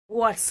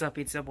What's up?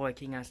 It's your boy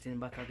King Austin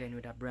back again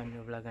with a brand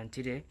new vlog, and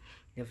today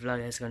the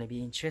vlog is gonna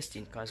be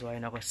interesting because what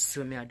I'm not gonna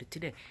see me I do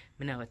today.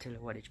 I'm not gonna tell you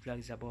what the vlog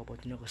is about,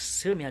 but you're not gonna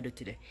see me I do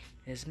today.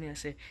 As me I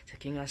say, it's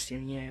King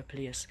Austin here your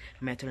place.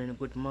 I'm telling you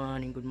good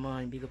morning,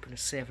 big up on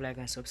yourself, like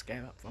and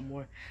subscribe up for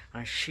more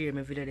and share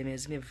my video.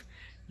 As me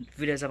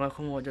videos are gonna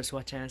come out, just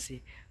watch and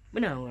see.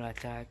 But now I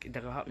talk, it's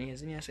gonna happen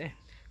as me I say.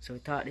 So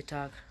we talk the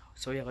talk,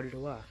 so you're gonna do the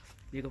work.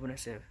 Big up on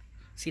yourself.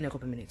 See you in a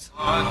couple minutes.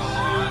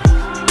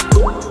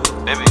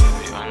 Baby,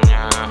 on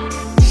ya.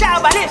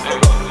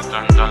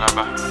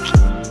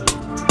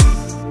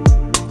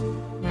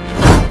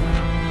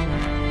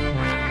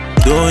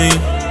 Doing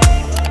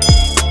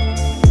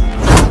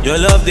your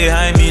love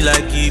behind me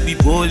like it be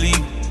bowling.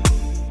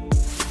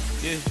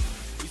 Yeah,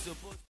 we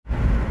supposed.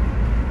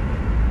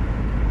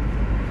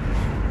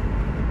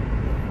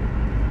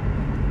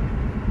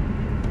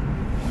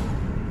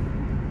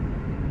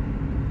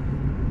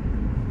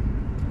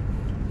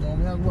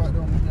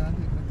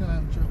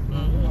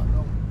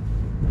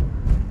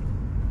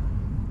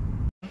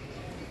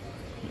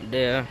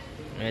 There,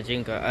 I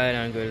drink a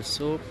Island Girl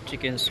soup,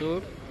 chicken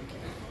soup.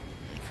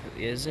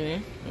 You see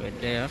me?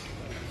 Right there.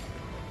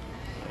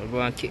 I'll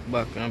go and kick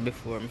back now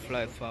before I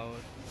fly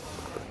forward.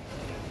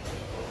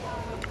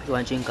 You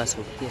want to drink a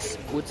soup? Yes,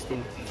 good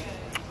still.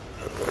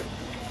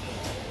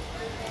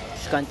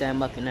 Second time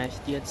back in the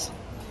States.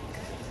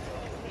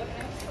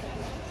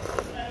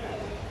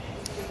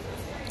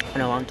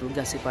 And I want to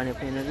just sip on the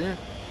plane again.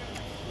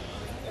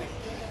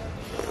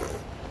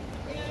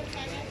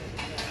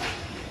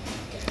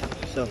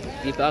 So,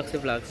 keep asking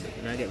vlogs,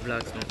 and I get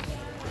vlogs now.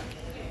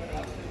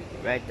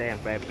 Right there,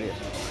 right place.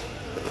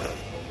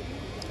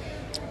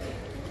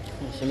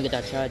 So, me get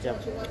a charge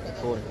up the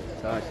phone,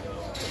 charge.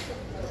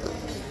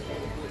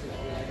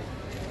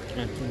 I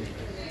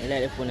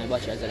like the phone and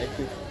battery as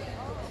electric.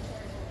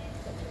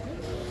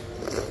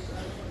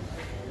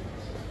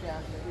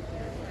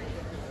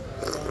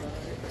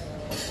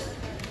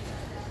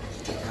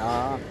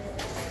 Ah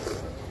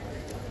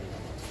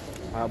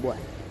boy.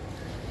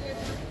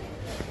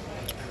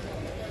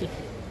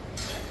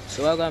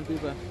 So welcome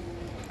people.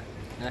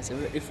 That's a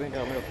bit different.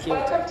 I'm going to kill it.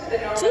 Welcome to the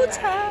Northern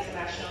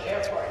International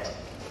Airport.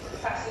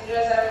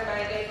 Passengers are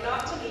reminded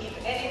not to leave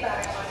any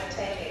bag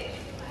unattended.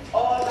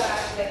 All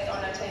bags left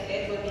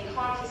unattended will be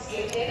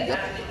confiscated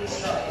and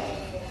destroyed.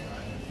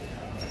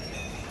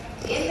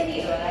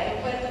 Bienvenido al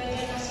Aeropuerto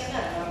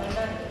Internacional Norman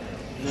Manley.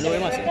 Se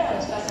recuerda a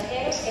los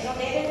pasajeros que no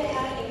deben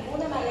dejar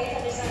ninguna maleta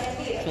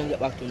desatendida.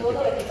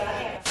 Todo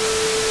equipaje.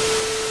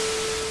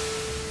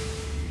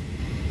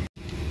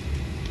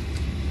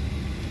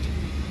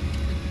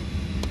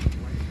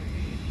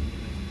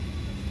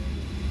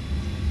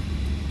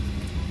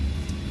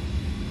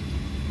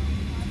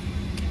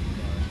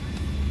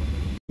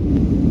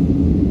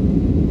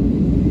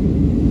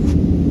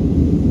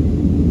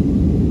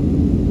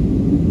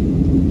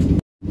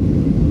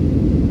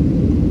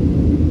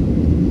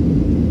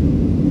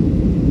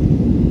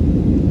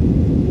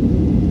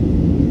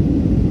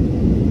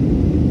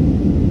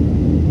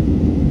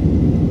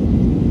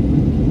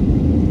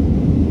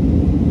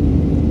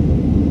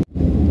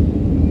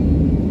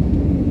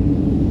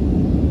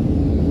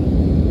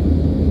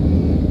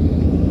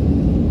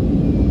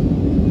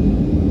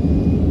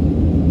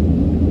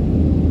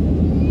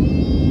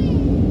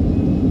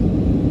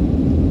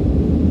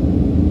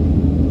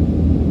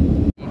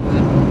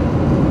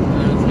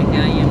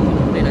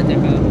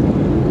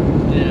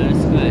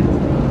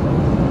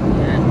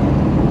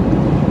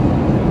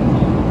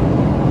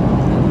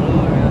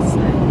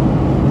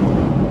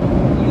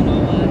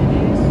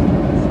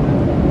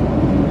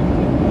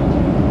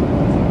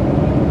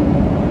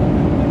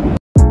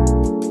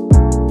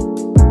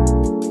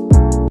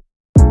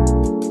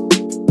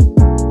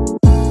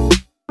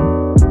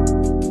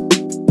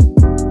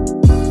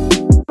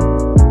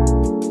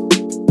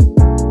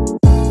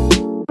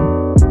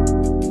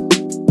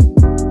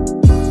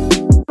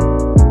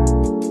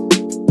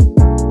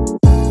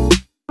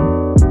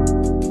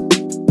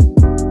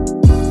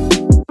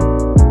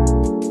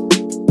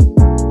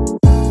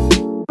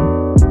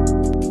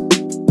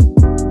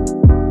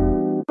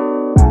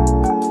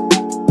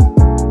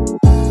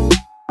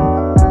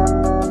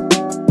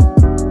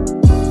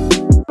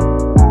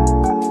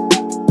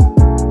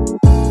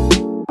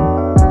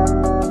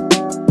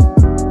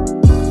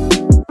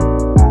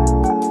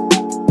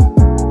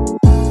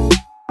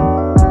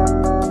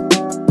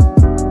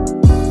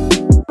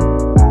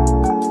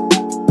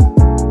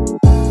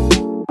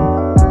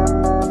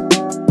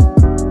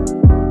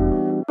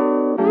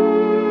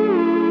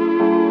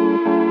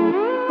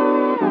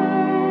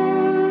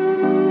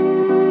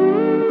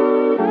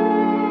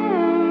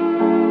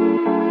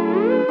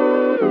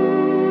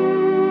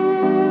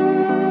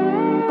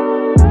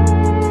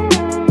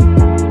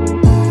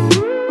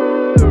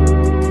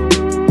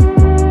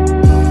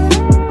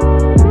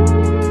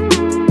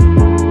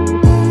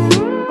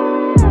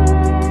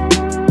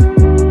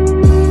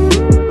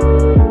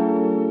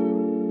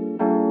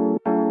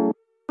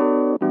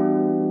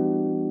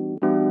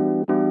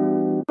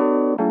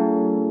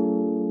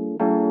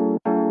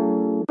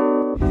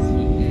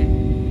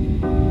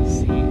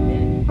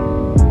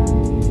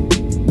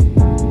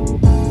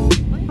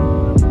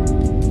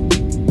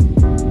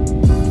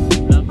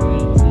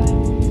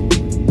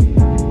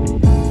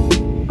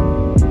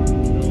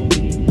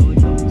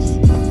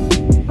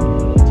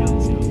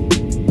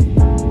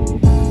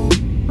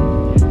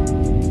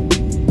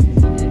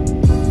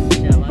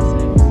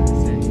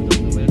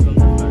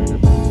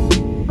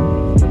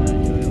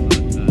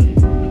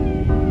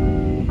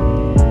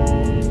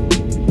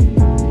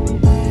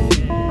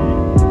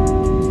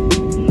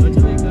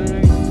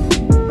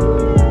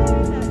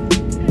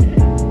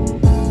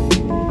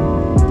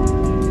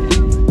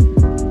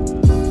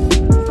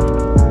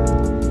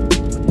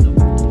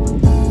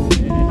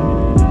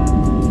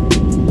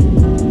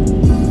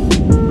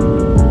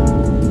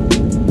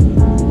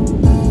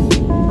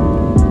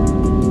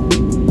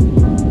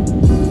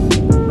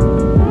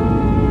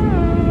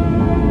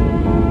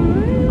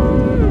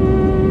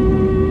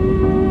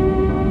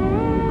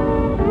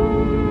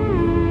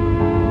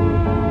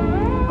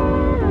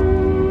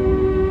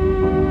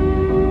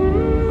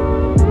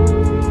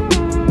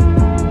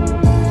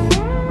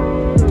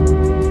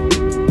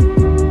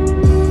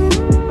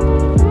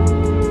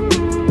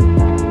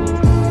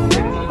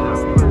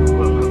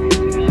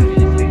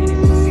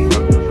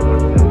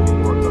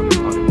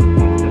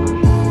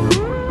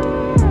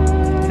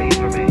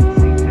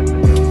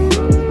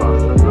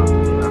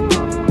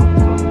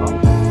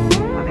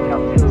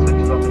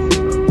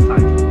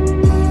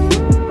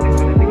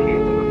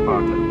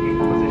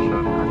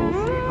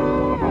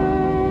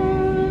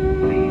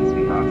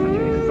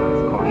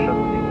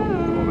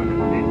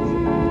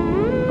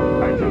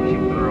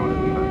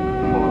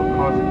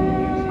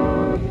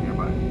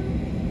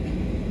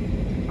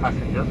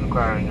 Passengers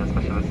requiring a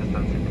special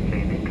assistance in the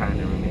plane may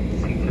kindly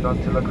remain seated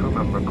until a crew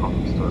member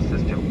comes to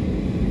assist you.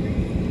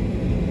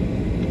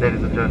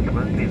 Ladies and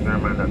gentlemen, please bear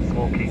in mind that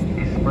smoking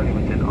is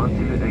prohibited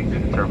until you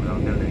exit the terminal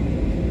building.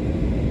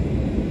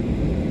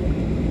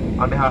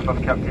 On behalf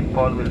of Captain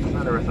Paul Wilson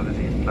and the rest of the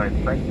team flight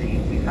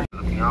team, we thank you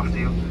for looking after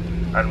you,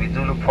 and we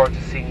do look forward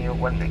to seeing you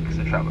when next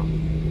you travel.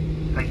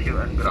 Thank you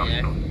and good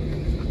afternoon.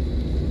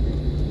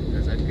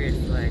 That's a great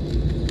flight.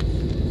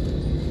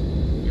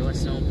 You was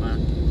so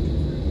fun.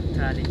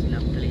 Toilet in a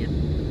plane.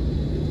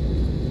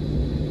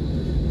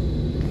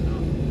 No.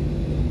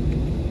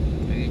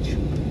 Reach.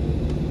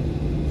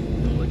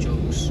 No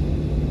jokes.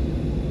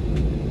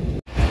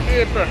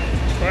 Paper.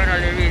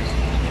 Finally reached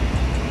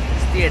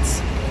States.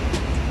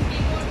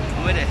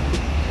 Over there.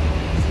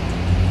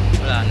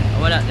 Hold on.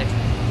 Over that there.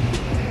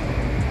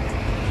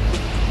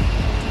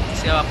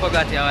 See how I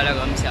forgot here a while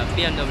ago. I see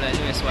a BMW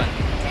newest one.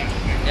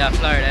 Yeah,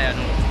 Florida, I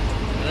know.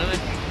 You know what I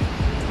mean?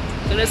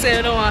 So let's say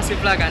you don't want to see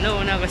flag. No,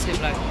 we're not going to see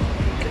flag.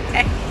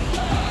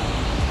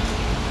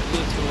 Go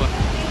to work.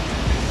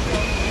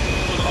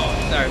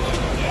 Sorry.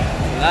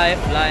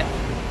 Life.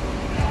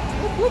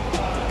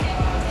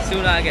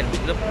 Soon again.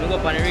 Look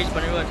up on the ridge, on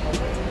the road.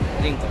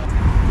 Link up.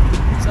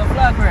 So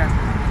flag where?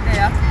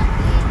 There.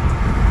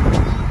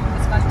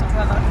 That's my two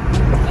brother.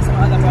 That's my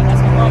other brother.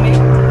 That's my mommy.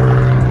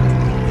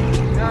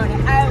 We're on the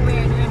highway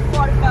doing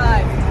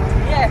 45.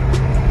 Yeah.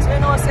 So you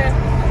know, say,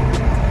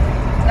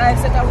 life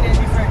set away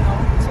different now.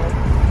 So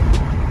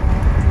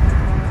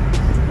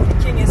the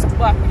king is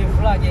back with the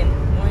vlogging.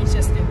 More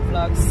interesting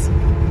vlogs.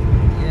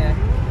 Yeah.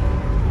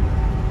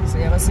 So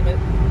you ever see me?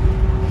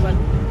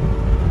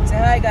 Say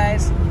hi,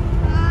 guys.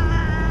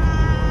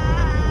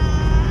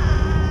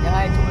 Yeah,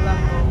 hi to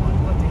Lambo.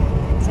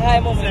 Say hi,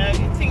 mom. So the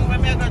thing what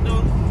I'm gonna do,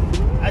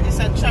 I just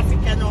had traffic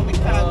and all the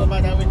cars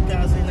over there with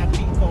cars in a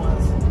peak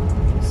hours.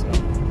 So.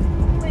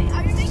 Wait,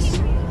 are you making a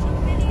YouTube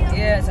video?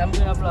 Yes, I'm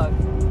doing a vlog.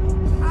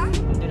 Huh? I'm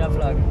doing a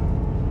vlog.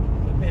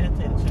 Pay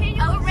attention. Can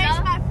you erase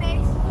my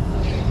face?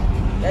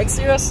 Like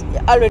serious?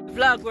 Yeah, already.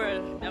 Vlog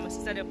world. I'm a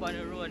sister up on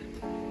the road.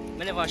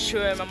 I never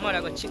sure my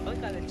mother got chip. What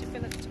do you call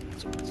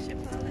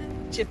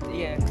it? Chip.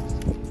 Yeah.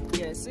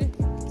 Yeah, see?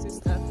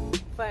 Sister.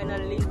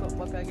 Finally link up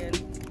back again.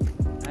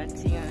 And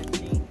thing.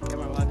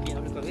 Camera walking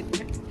up look at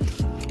it.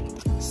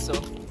 So,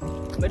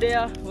 where they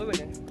are? Where we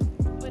there?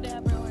 With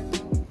the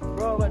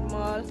Broward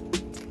Mall.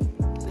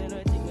 So you know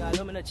what I think? I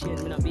don't want to change.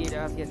 I'm not be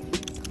there yet.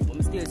 But I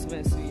still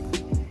smell sweet.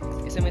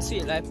 It smells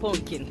sweet like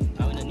pumpkin.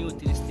 I'm new to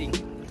this thing.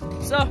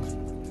 So,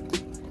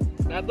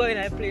 I'm going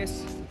to a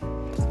place.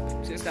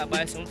 So start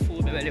buy some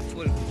food, my belly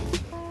full.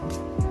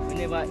 I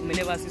never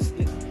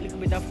see a little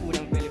bit of food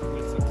and belly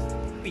full, so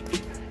quick.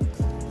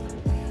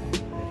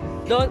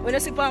 When you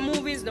see for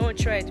movies, don't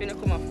try it when you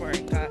come up for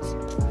it, cause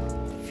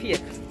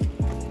fake.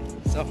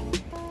 So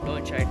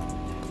don't try it.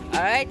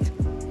 Alright?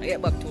 I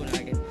get back to you now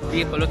again.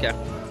 People look here.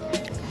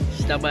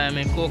 Start buying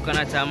me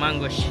coconut and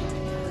mango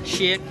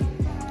shake.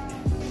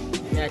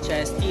 I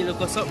try to steal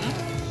look or something.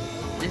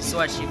 This is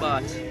what she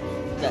bought.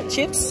 That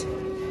chips.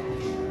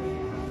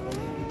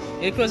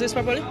 You close this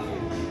properly?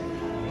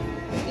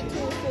 It's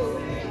too full.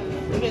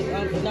 Okay,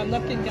 I'm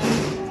not thinking.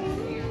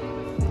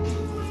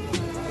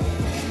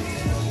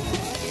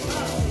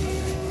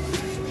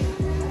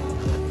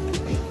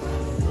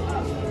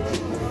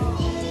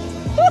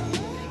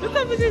 Look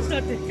at this,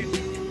 not taking.